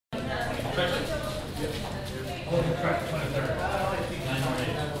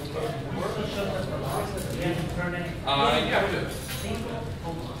Yeah, we do.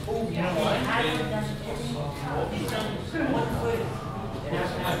 You know what?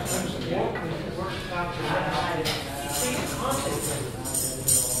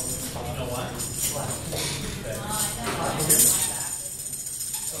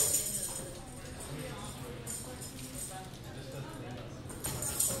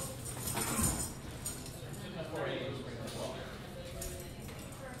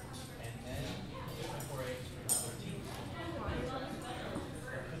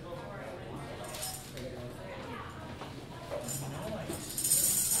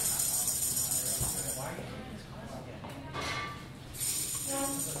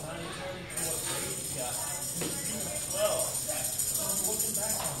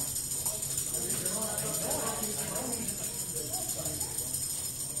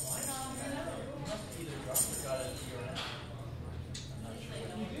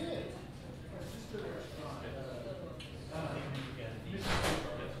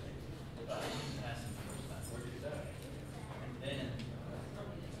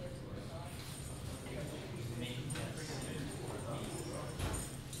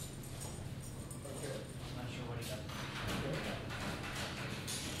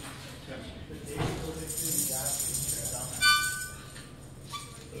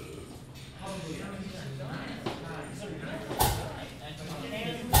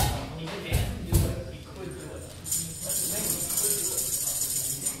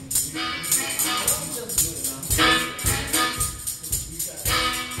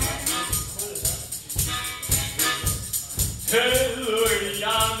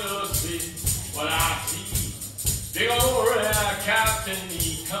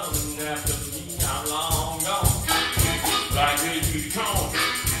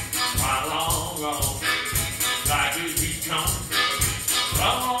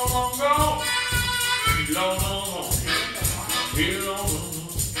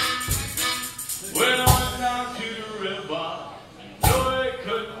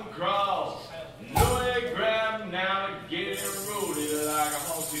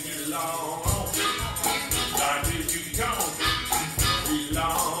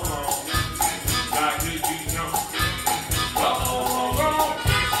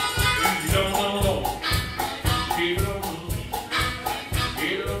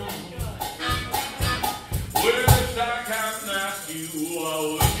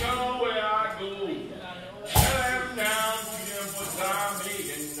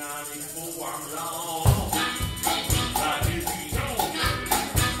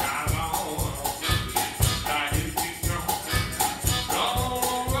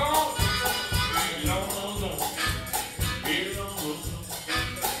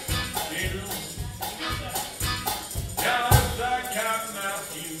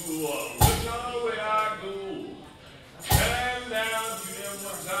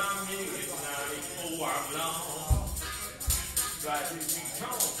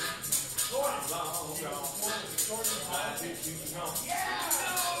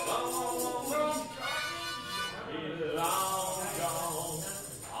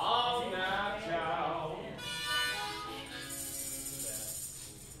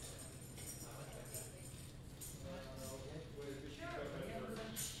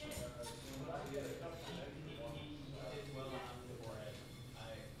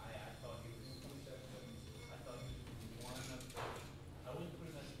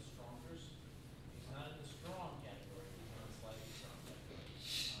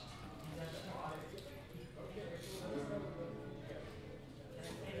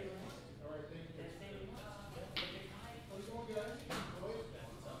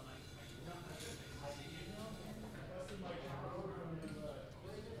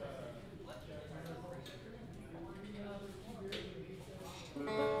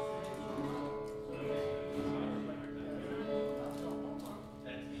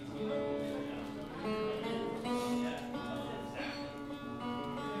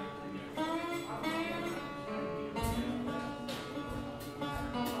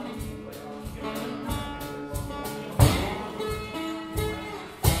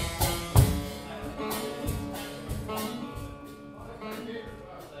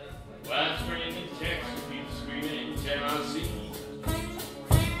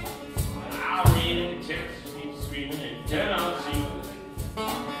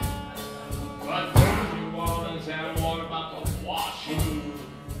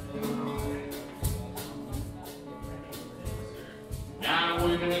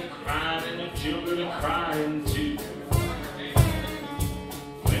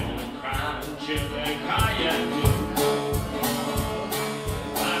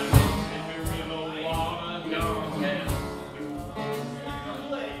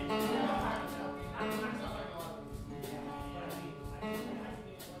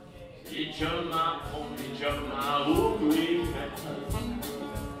 Each of my pony, each of my ugly man.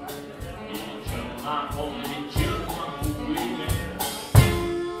 Each of my pony, each of my ugly man.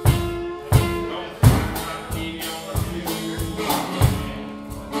 Don't find my feet on the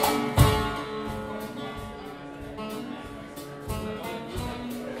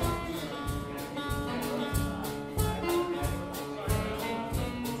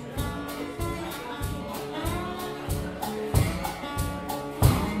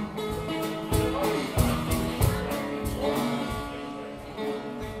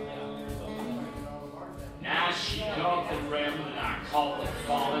she caught the rambling, I call it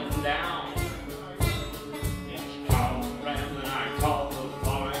falling down. She caught the rambling, I call it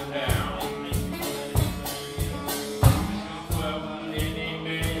falling down. Well, any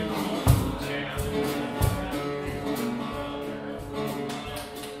man on town.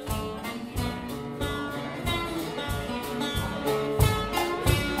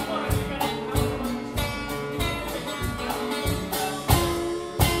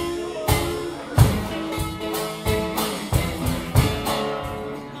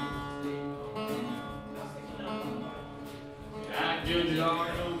 Judge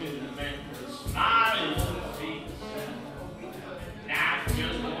Arnold in the man with a smile on his face. Not just in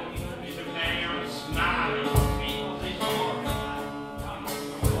the man with a smile on his face. Oh, I'm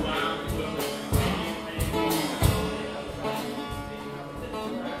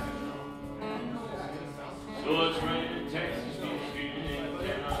so it's raining in Texas, it's feeling in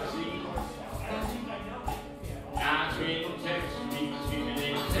Tennessee. Now it's raining in Texas, it's feeling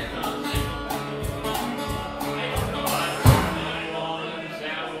in Tennessee.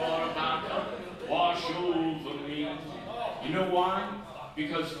 You know why?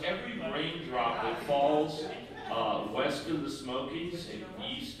 Because every raindrop that falls west of the Smokies and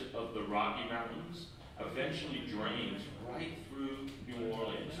east of the Rocky Mountains eventually drains right through New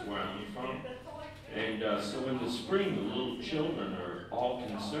Orleans, where I'm from. And so in the spring, the little children are all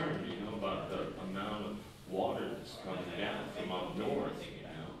concerned, about the amount of water that's coming down from up north,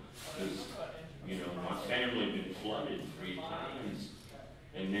 because, my family had been flooded 3 times.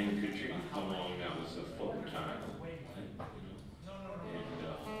 And then Katrina come along, that was a full time.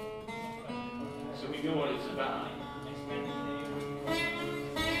 So we know what it's about.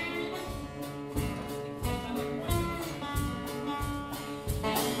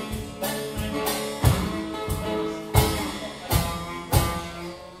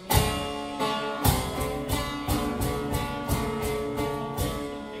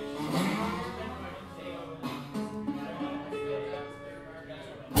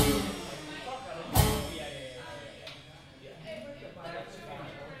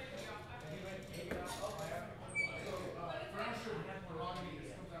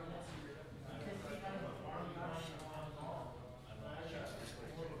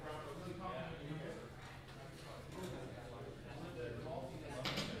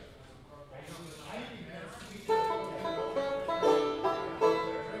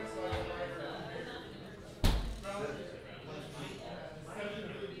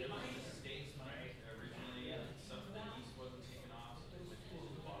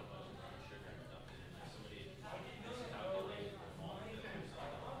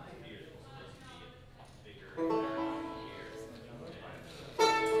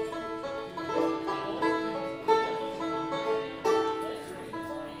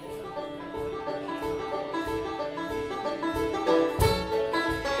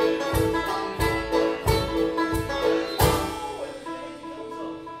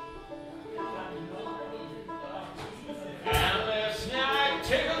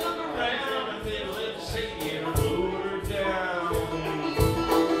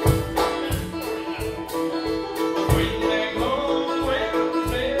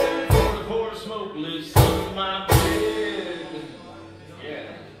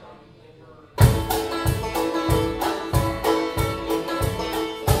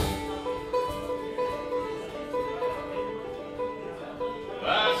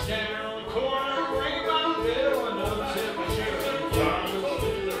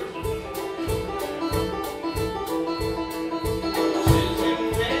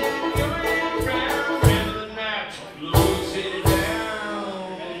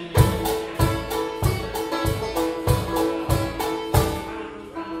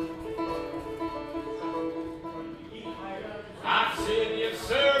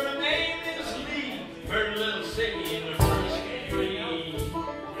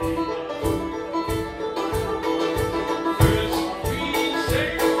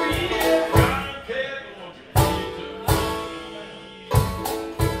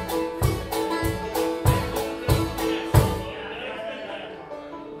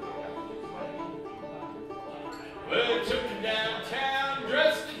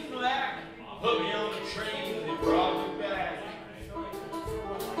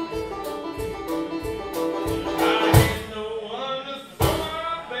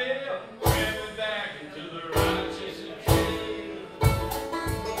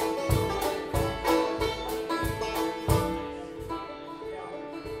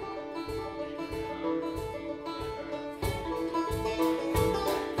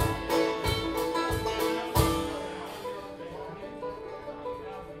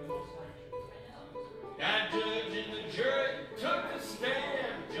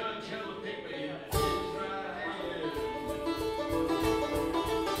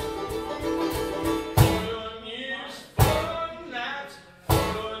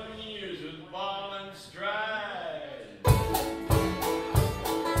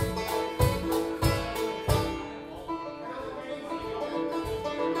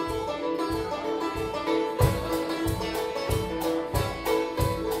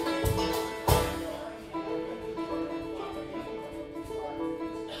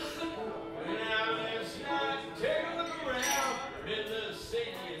 Wow,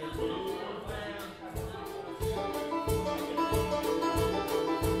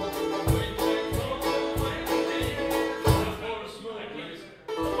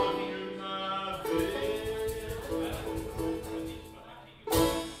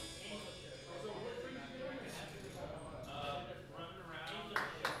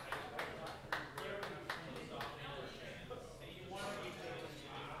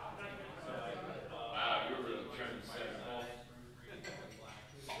 you're really trendsetter, Paul.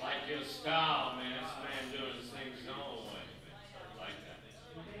 Like your style, man. This man doing his thing his own way, man. Like that.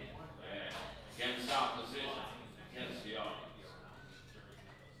 Yeah. Against opposition. Against the odds.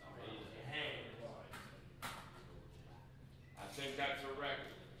 I think that's a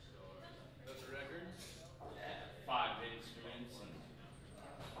record. That's a record? Yeah. 5 instruments and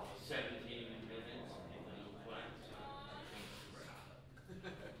 17 minutes and no plans.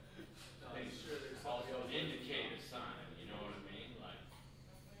 I'm sure there's Also something else. indicate a sign, you know what I mean? Like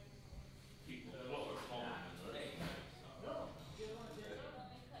people are calling and late.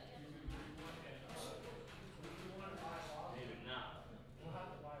 Maybe not.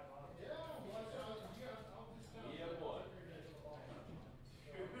 Yeah, boy.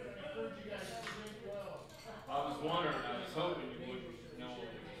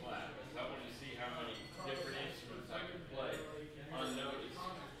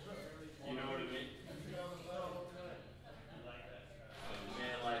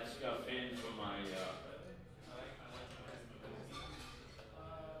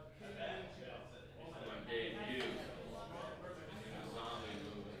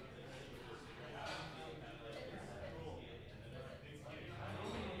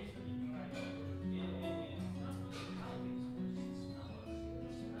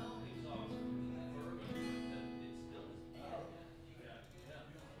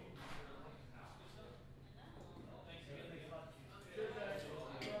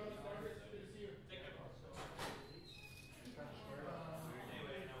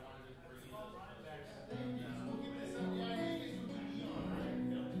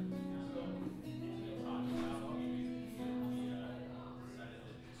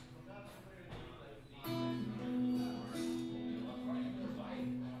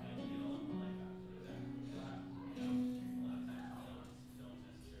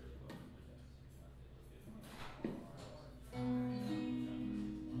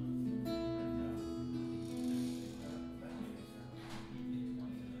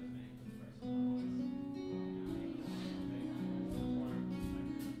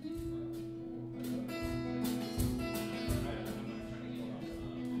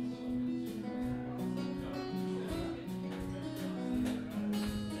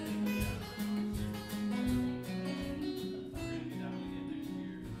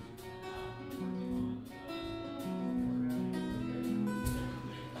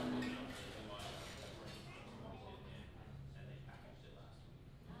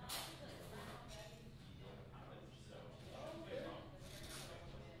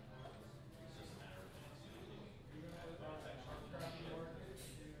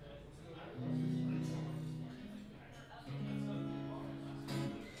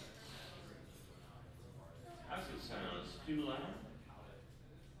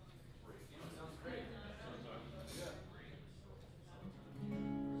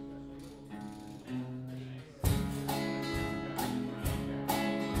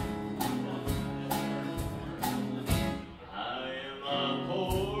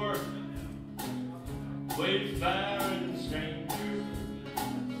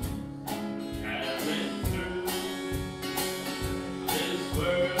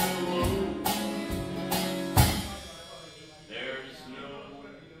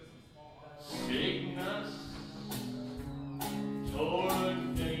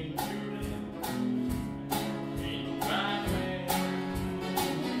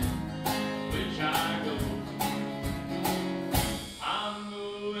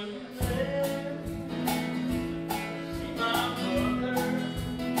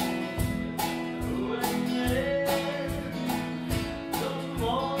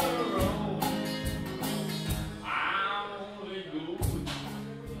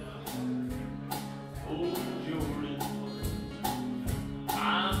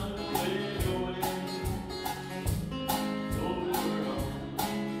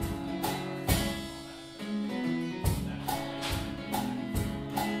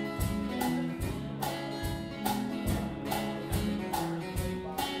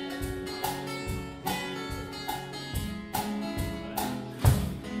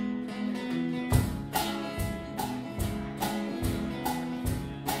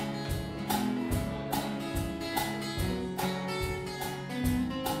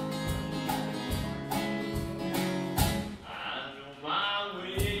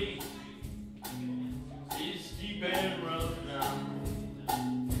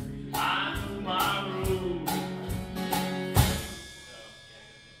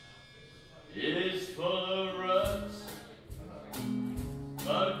 full of ruts,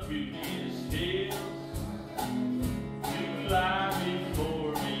 but beauty is still to lie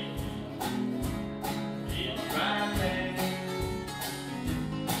before me. It's right there,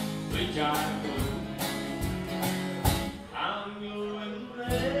 which I go. I'm going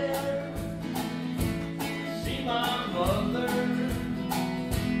there, see my mother.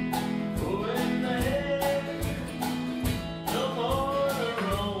 Going there, no more to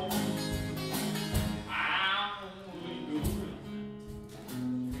roam. I'm only going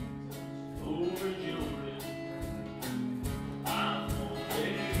over Jordan. I'm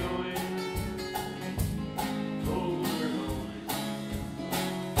only going over home.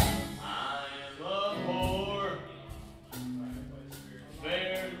 I am a poor,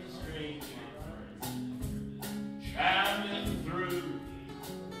 fair stranger, traveling through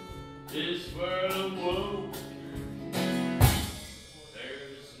this world of woe.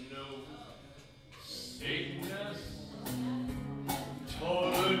 There's no sickness,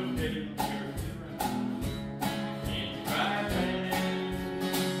 toil, or danger in dry land,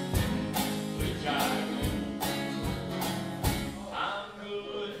 which I know. I'm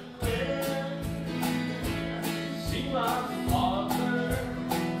good there, see my father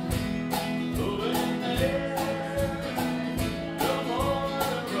going there, no more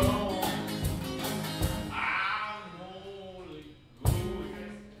to roam. I'm only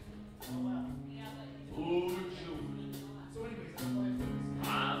going over Jordan.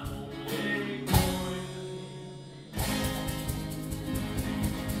 I'm only going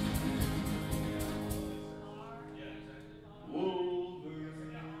over.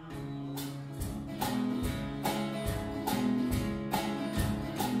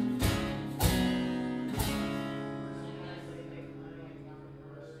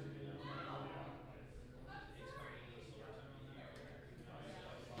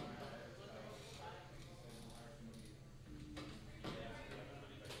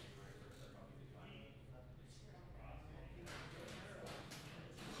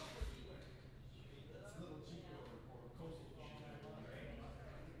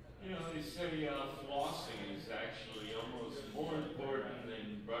 You know, they say flossing is actually almost more important than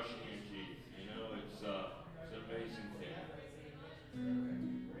brushing your teeth. You know, it's an amazing thing.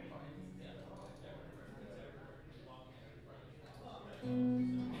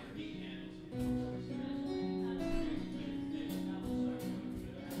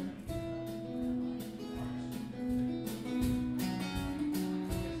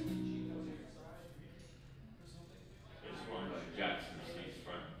 It's one by Jackson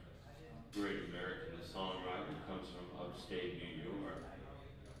Friend, great American songwriter, comes from upstate New York.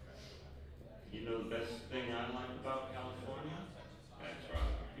 You know the best thing I like about California? That's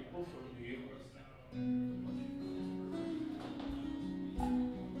right, people from New York.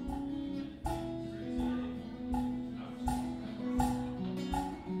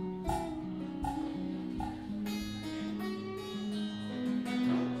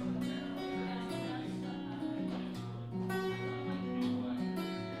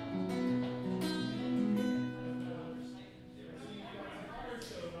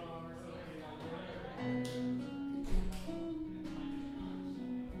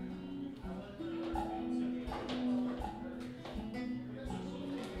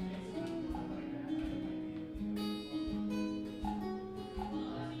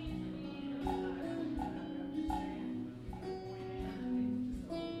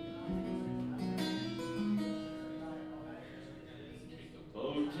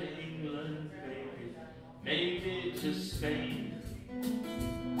 To England, baby, maybe to Spain.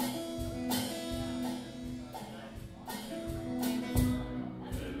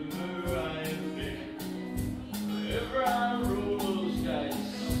 Wherever I have been, wherever I roll those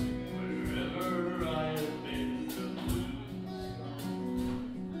dice, wherever I have been, the blues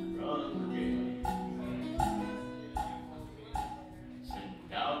run the game.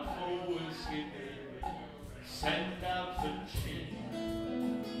 Send out for whiskey, baby, send out for gin.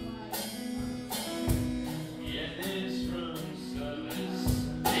 Yeah, this runs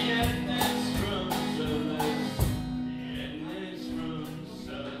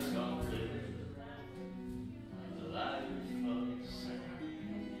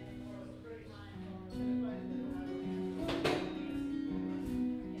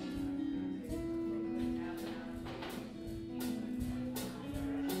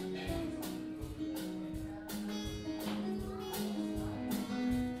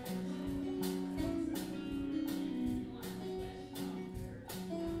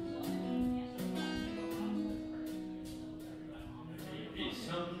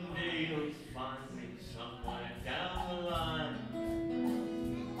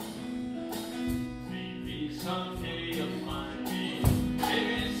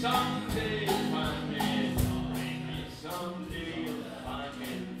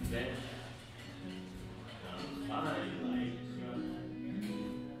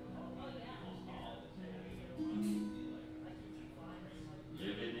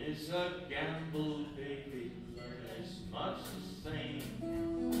a gamble, baby, life's much the same.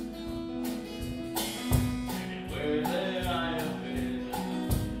 Anywhere that I have been,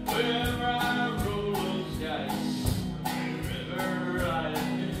 wherever I roll those dice, wherever I have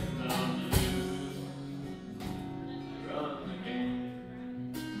been, I'll lose, run the game.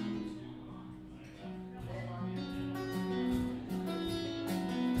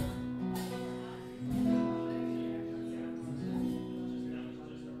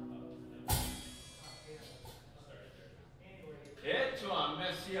 Et toi,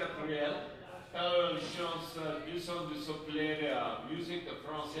 merci Ariel. Alors, je chante deux sons de souffler musique de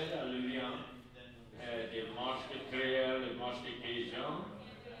français à Lyon, des marches de créole, des marches de cajun,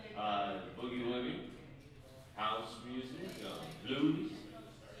 boogie woogie, house music, blues.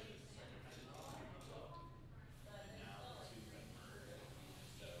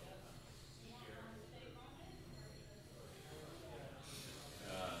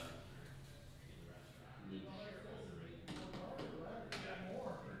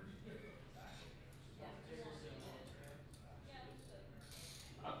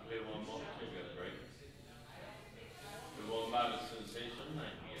 I'll play one more to get a break. The one about a sensation,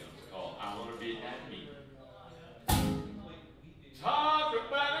 it's called I Wanna Be That Me.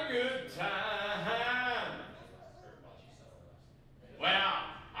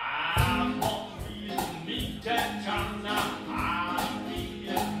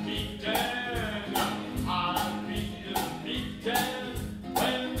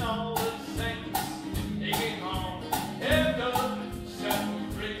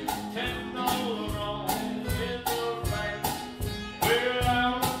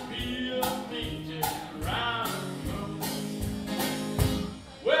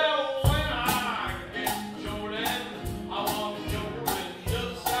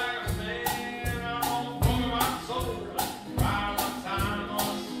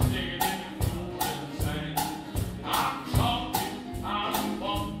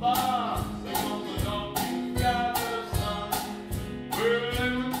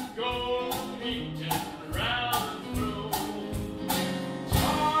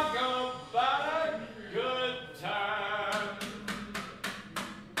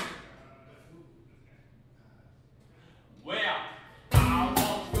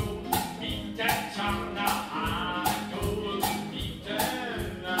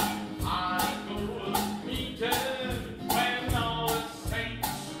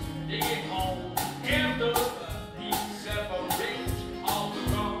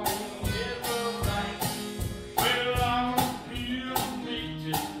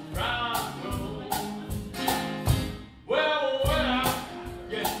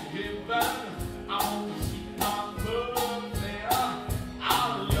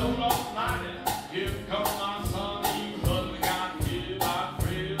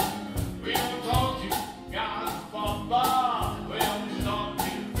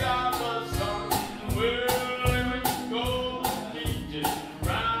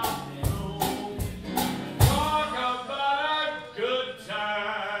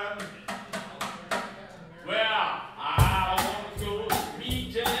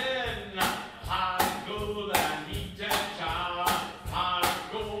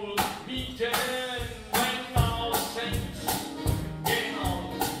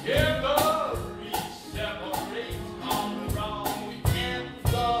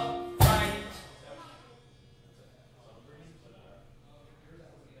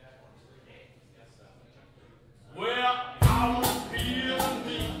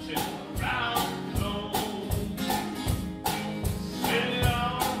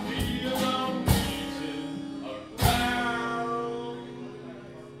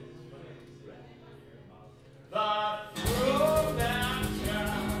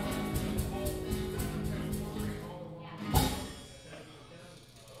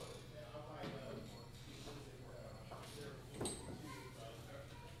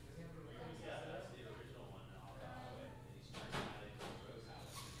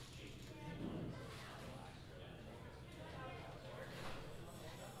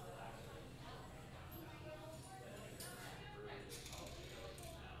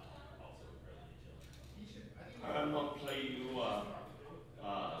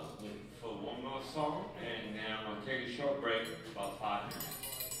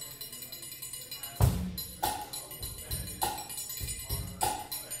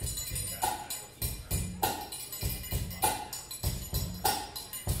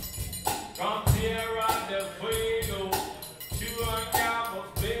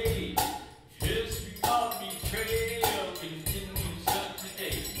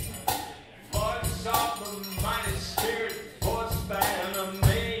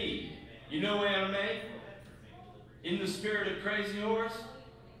 know anime? In the Spirit of Crazy Horse?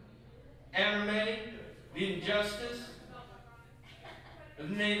 Anime? The injustice of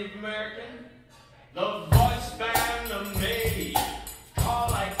Native American? The voice band of me. Call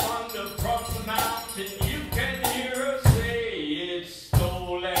like thunder from the mountain. You can hear her say it's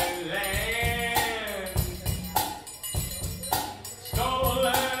stolen land. Stolen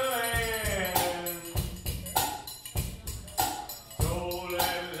land. Stolen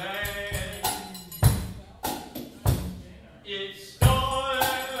land. It's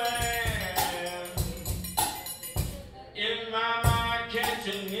stolen land. In my mind, catch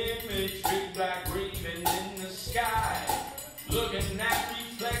an image, big black raven in the sky. Looking at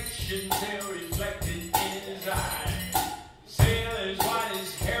reflections, they're reflected in his eye. Sailors white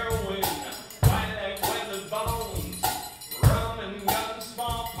as heroin, white like weathered bones. Rum and gun,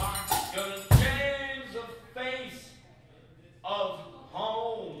 smallpox, gonna change the face of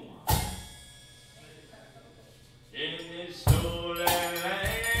home. In this stolen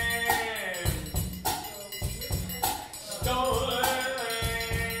land, stolen land,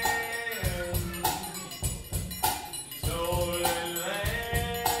 stolen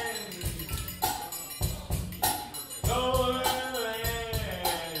land, stolen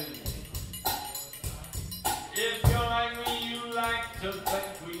land. If you're like me, you like to think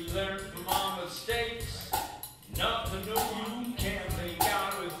we learn from our mistakes. Nothing new you can't think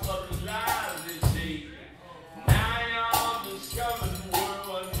out with other lives this day. Now y'all discovered the world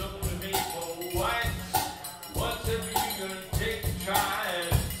was open to me for whites. What's ever you gonna take to try and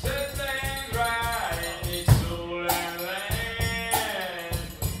set things right in this stolen land?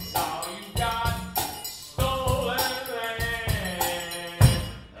 It's all you got, stolen land.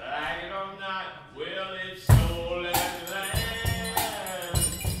 Like it or not, well, it's stolen land.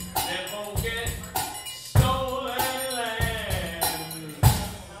 Never forget stolen land.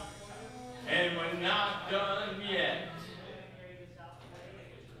 And we're not done yet.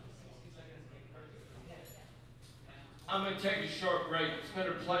 I'm going to take a short break. It's been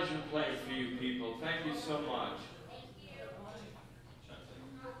a pleasure playing for you people. Thank you so much.